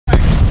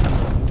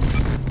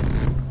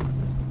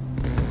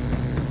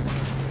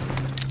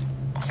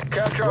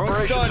Capture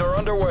operations are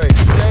underway.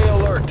 Stay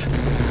alert.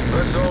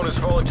 Red zone is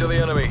falling to the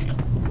enemy.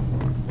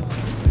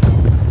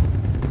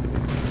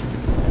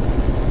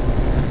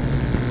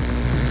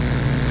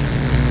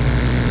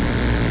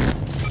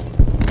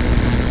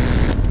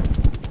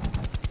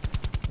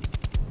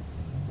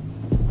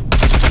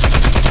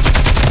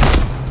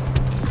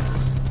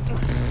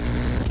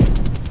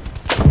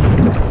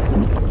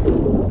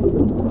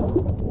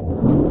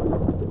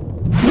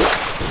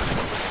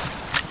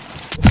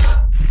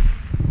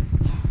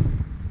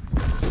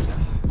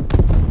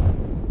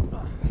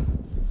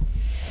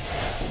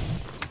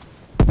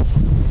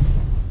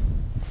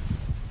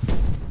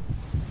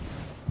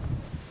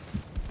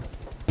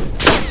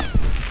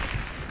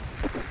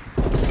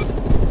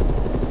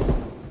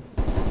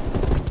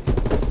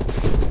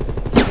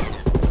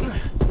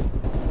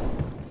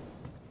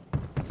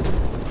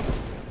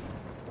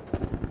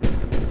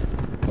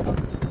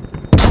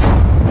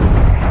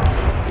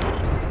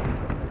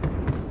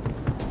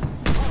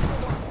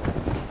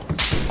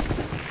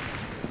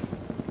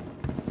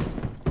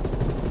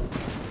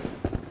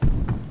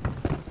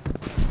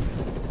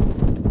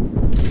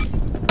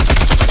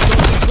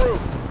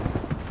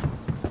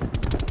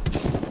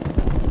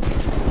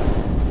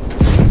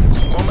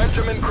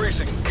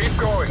 Increasing. Keep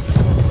going.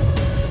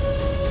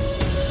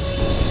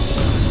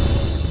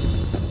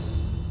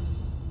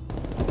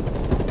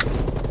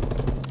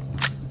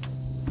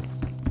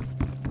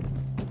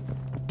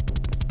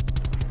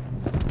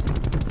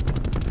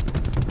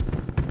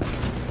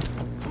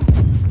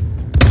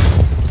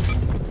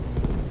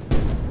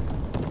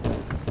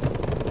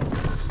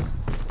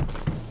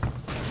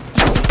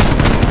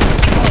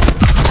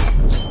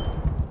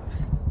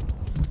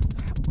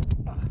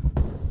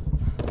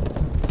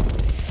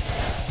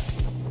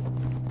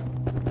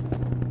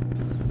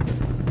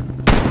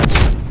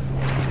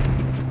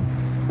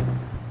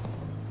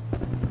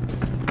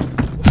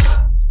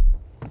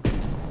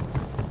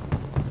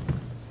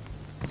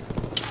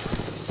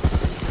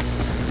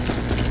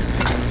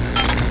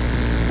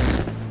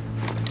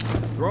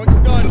 Throwing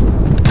stun.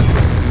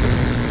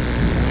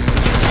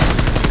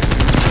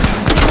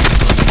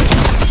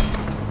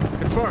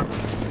 Confirm.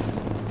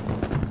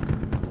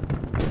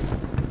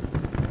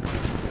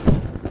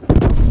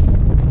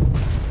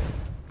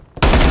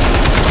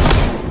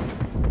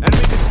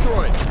 Enemy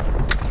destroyed.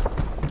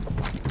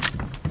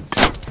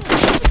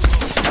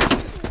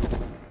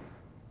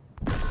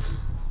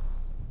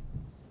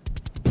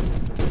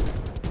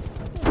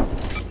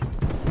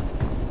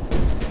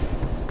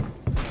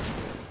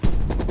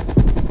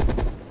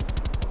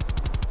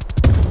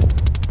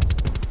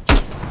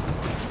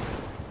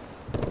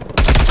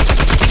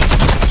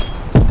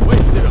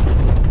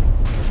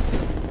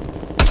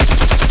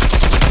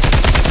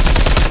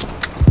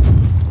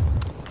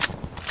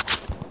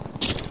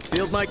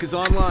 Field mic is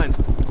online.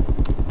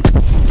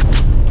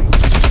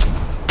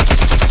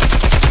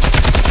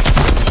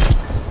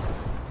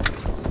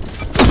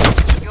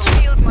 Your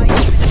field mic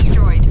has been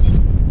destroyed.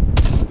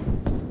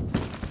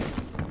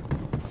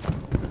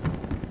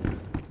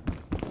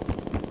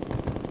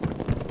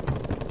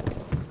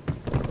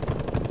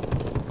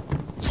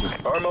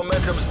 Our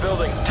momentum's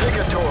building. Take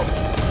it to them.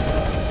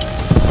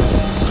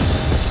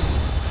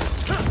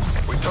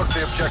 We took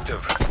the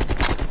objective.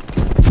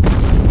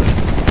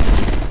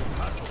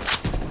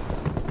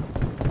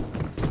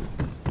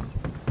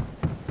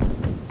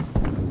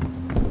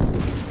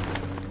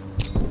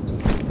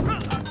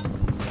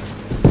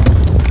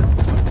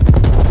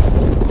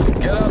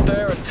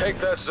 Take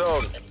that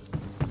zone.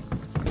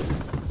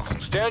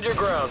 Stand your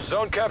ground.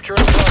 Zone capture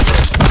in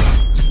progress.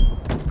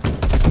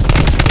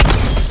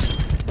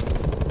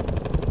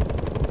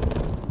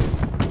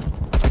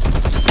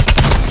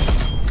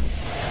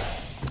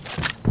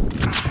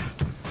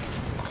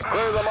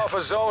 Clear them off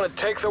a zone and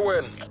take the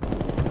win.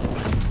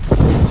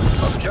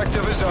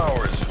 Objective is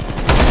ours.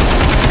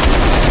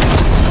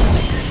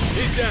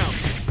 He's down.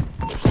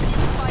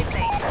 Spy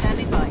plane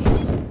standing by.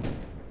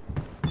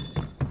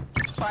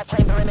 Spy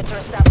plane perimeter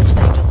established.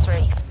 Dangerous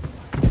 3.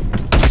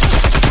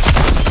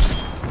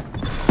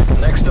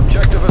 Next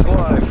objective is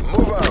live.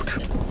 Move out.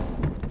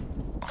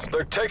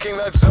 They're taking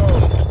that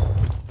zone.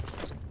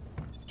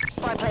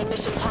 Spy plane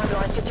mission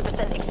timeline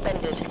 50%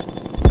 expended.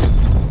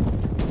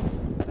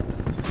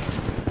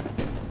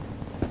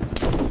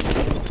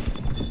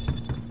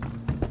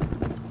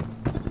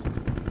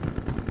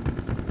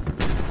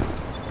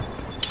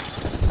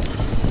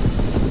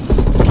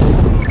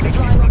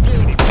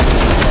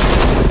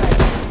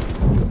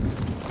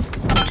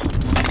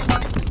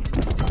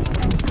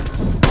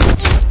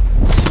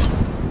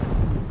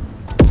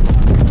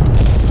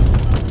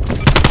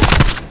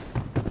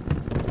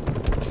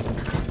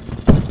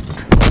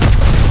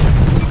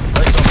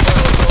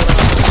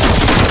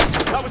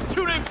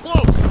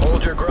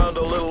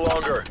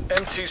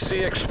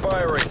 MTC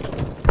expiring.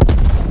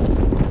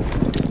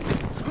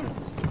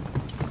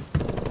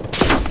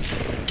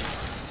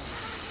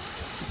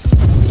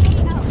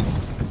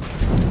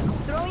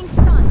 Throwing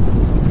stun.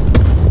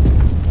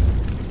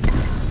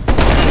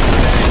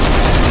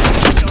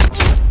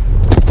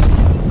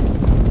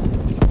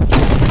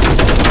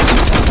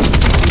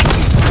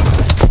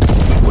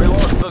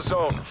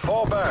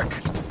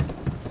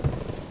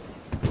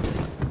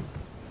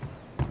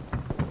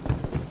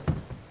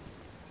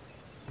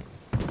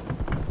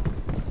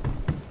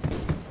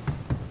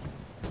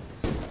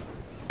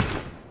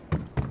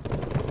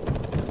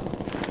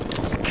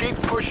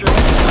 Keep pushing.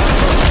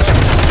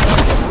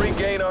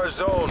 Regain our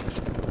zone.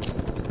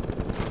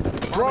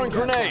 Throwing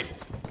grenade.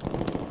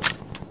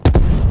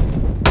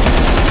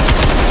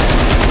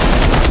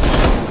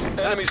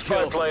 Enemy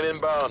spy plane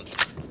inbound.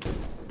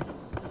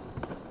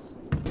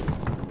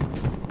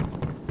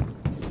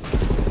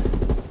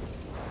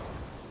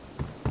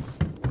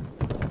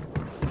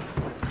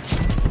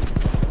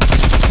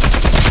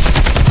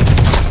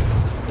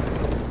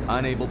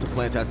 Unable to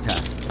plant as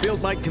tasked.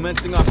 Field mic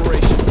commencing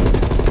operation.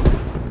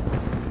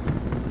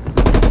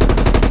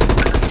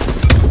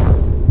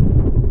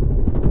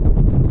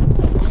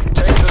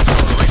 Take the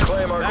zone.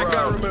 Reclaim our That got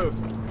ground. removed.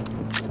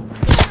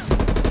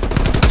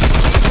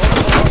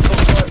 Multiple hostile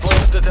spy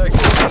planes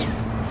detected.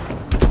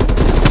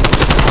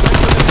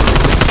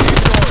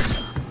 Keep going.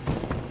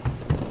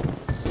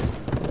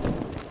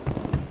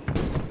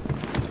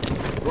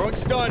 Throwing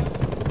stun.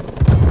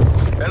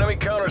 Enemy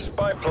counter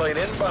spy plane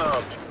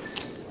inbound.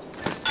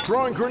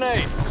 Throwing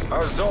grenade.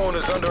 Our zone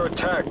is under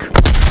attack.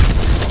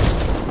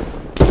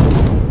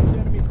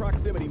 Enemy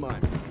proximity mine.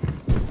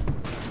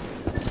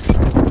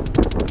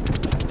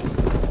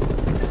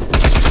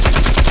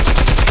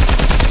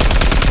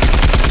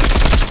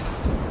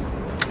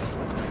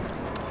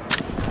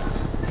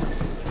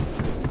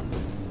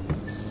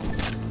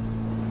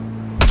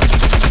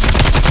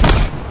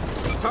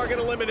 Target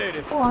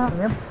eliminated.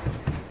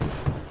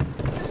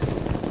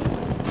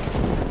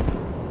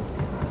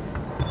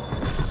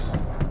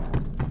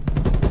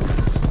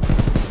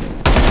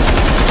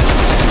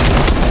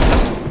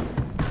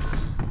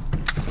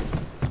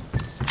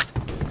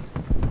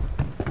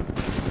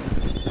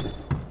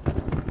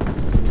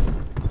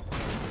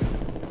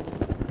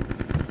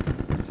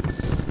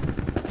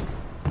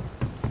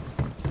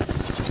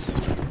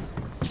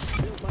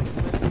 Field mic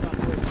commencing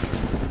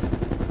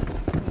operation.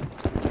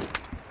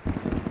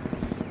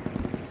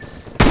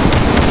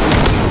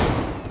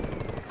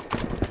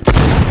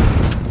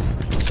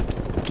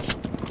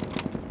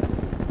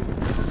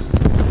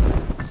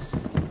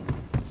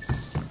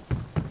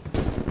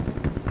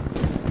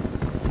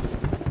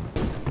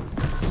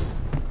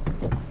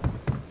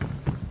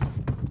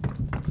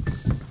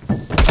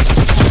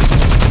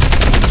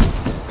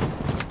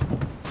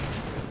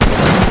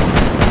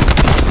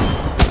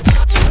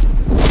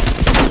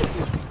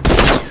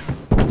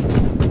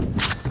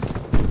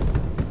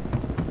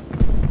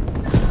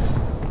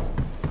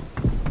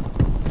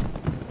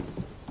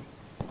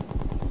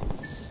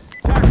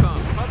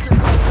 TACOM, Hunter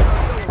calling in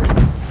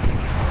artillery.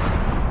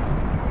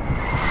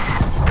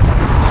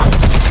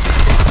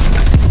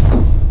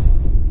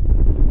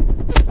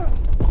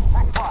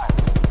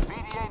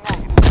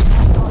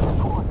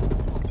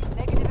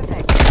 Negative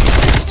effect.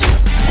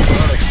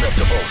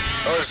 Unacceptable.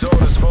 Our zone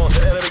has fallen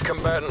to enemy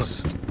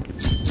combatants.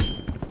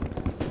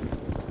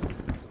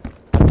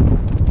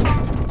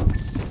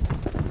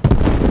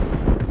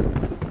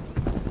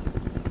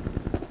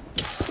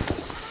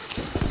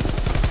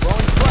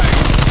 Throwing flag.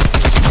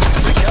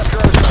 We capture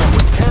our zone.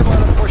 We can't let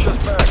them push us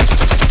back.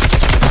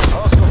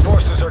 Hostile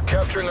forces are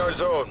capturing our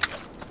zone.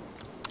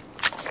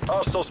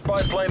 Hostile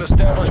spy plane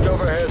established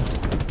overhead.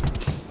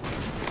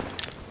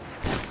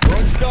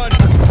 Throwing stun.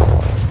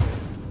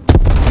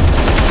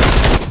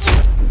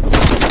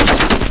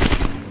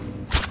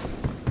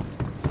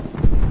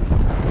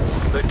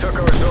 They took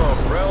our zone.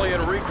 Rally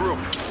and regroup.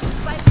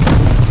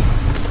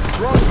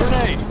 Throwing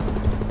grenade.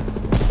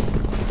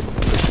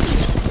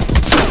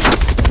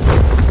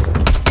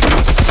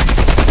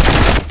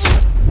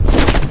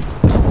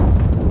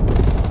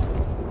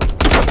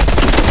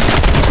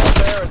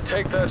 There and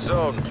take that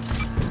zone.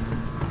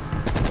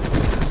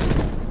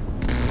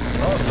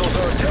 Hostiles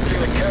are attempting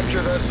to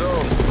capture that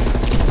zone.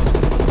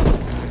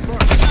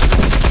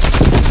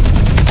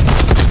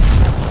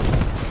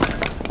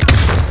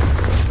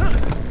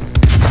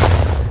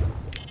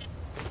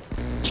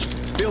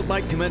 Field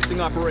mic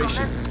commencing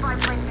operation.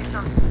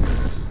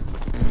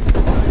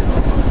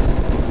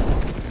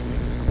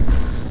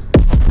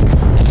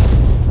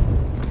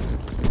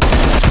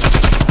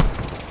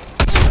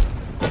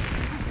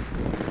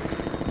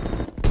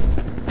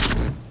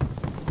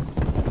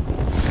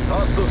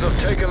 Hostiles have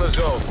taken the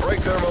zone. Break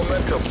their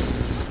momentum.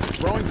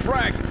 Throwing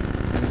frag.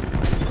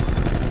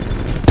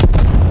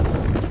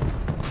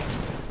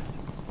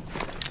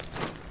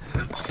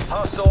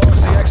 Hostile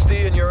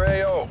RCXD in your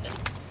AO.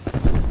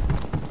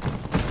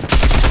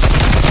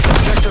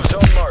 Objective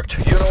zone marked.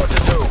 You know what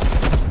to do.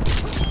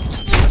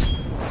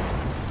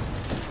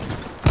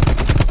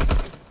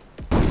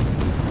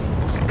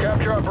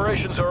 Capture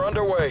operations are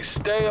underway.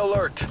 Stay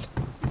alert.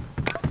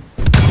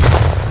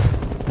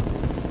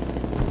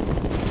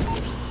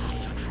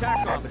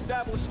 TACOM,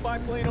 establish spy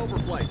plane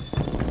overflight.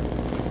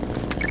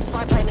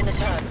 Spy plane in the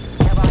turn.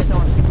 We have eyes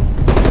on.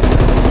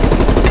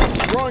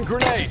 Throwing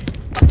grenade.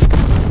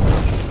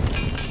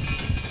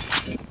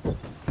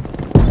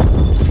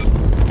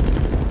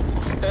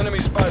 Enemy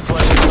spy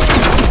plane.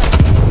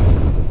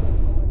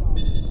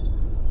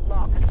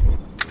 Lock.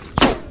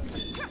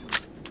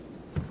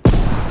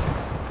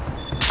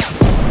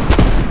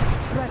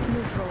 Threat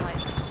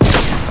neutralized.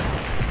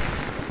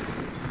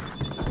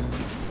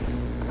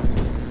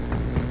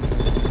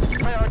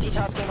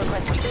 Multitasking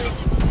request received.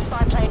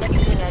 Spy plane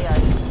exiting AO.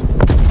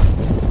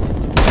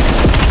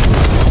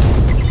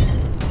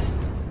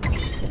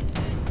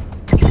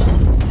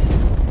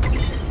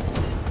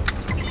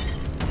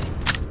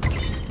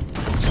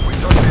 We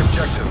took the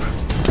objective.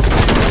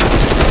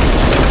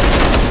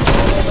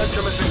 Our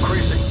momentum is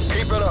increasing.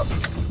 Keep it up.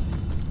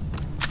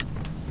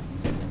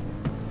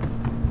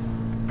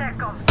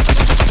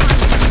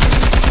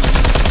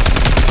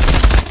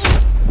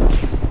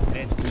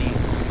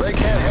 They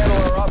can't handle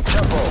our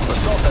up-tempo.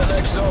 Assault that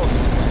next zone.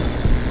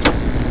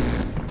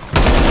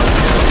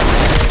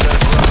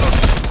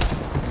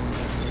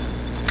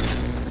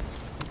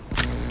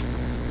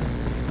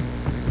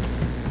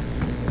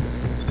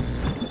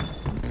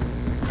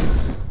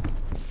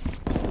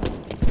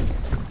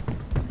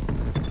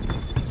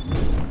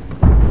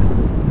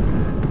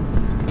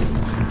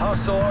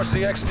 Hostile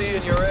RCXD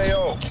in your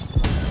AO.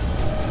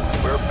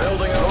 We're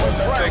building our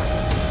momentum.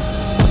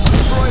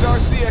 Destroyed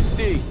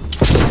RCXD.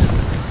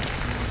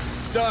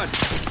 Stun.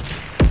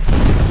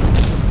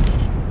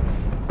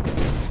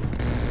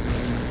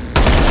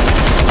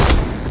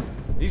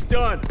 He's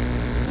done.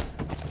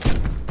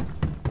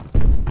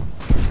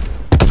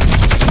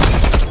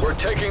 We're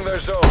taking their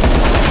zone.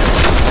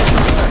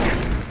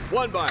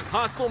 One by.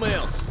 Hostile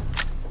mail.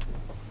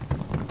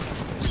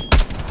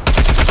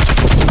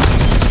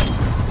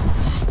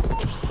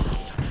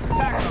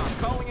 TACOM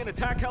calling in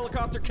attack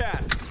helicopter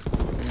CAS.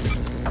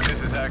 This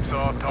is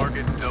Hacksaw,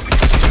 target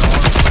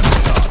WCR.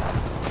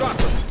 Drop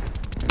him.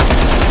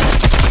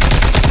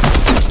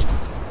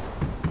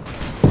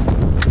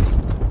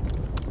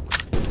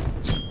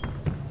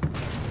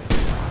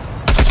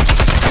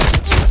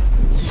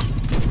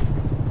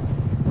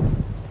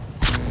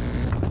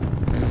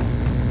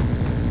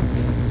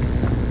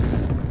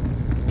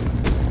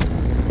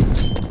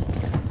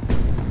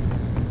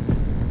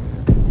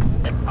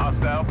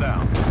 Hostile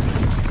down.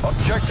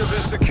 Objective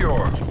is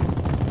secure.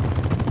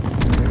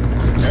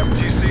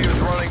 MTC is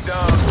running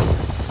down.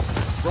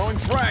 Throwing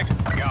frag.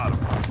 Got him.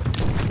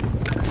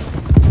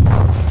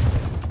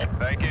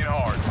 Banking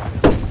hard.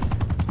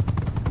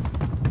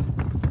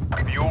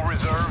 Fuel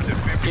reserves at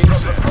 50%. Keep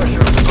up the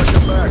pressure. Push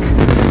it back.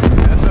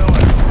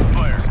 SLS,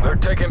 flares. They're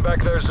taking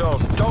back their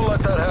zone. Don't let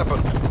that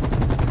happen.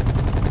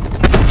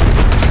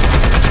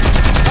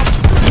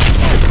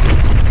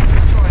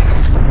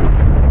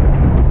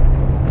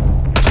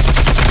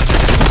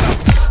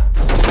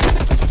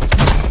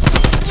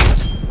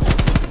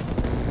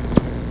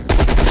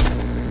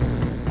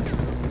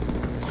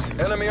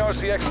 Enemy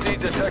RCXD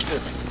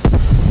detected.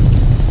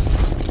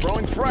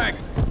 Throwing frag.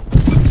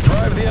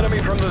 Drive the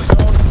enemy from the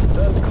zone,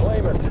 then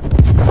claim it.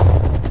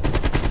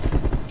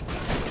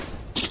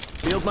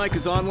 Field mic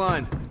is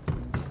online.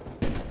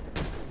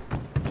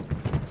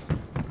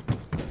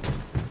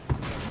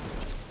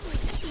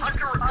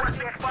 Hunter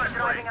requesting spot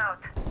driving out.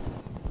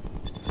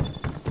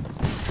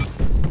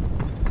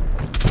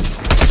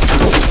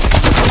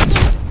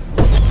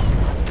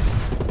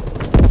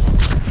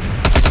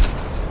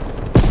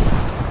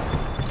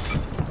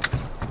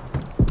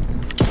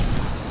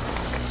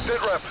 Sit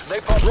rep.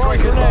 Napalm Throwing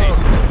strike grenade.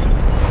 inbound.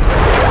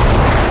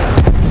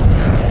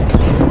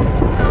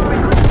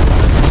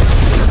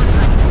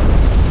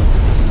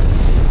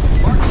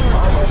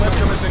 Our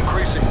momentum is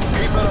increasing.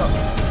 Keep it up.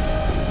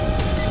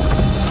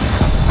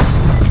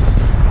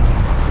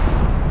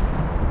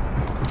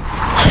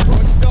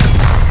 Throwing stun.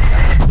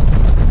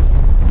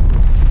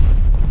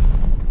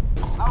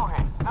 No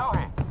hits.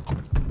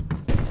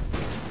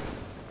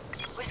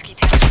 Whiskey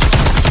 10.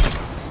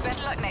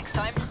 Better luck next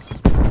time.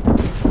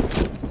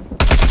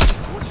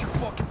 What's your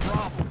fucking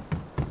problem?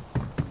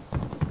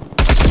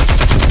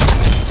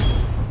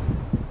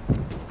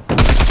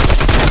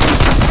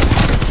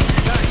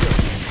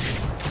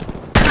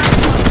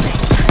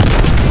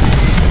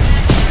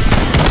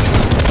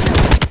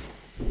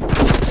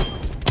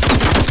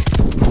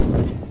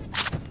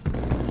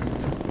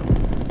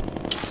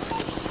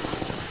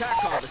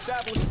 TACOM,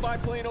 establish spy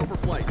plane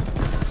overflight.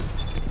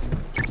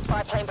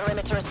 Spy plane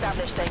perimeter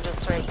established, Angels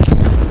 3.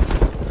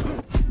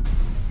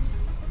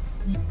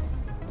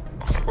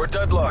 We're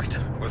deadlocked.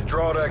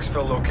 Withdraw to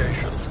exfil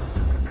location.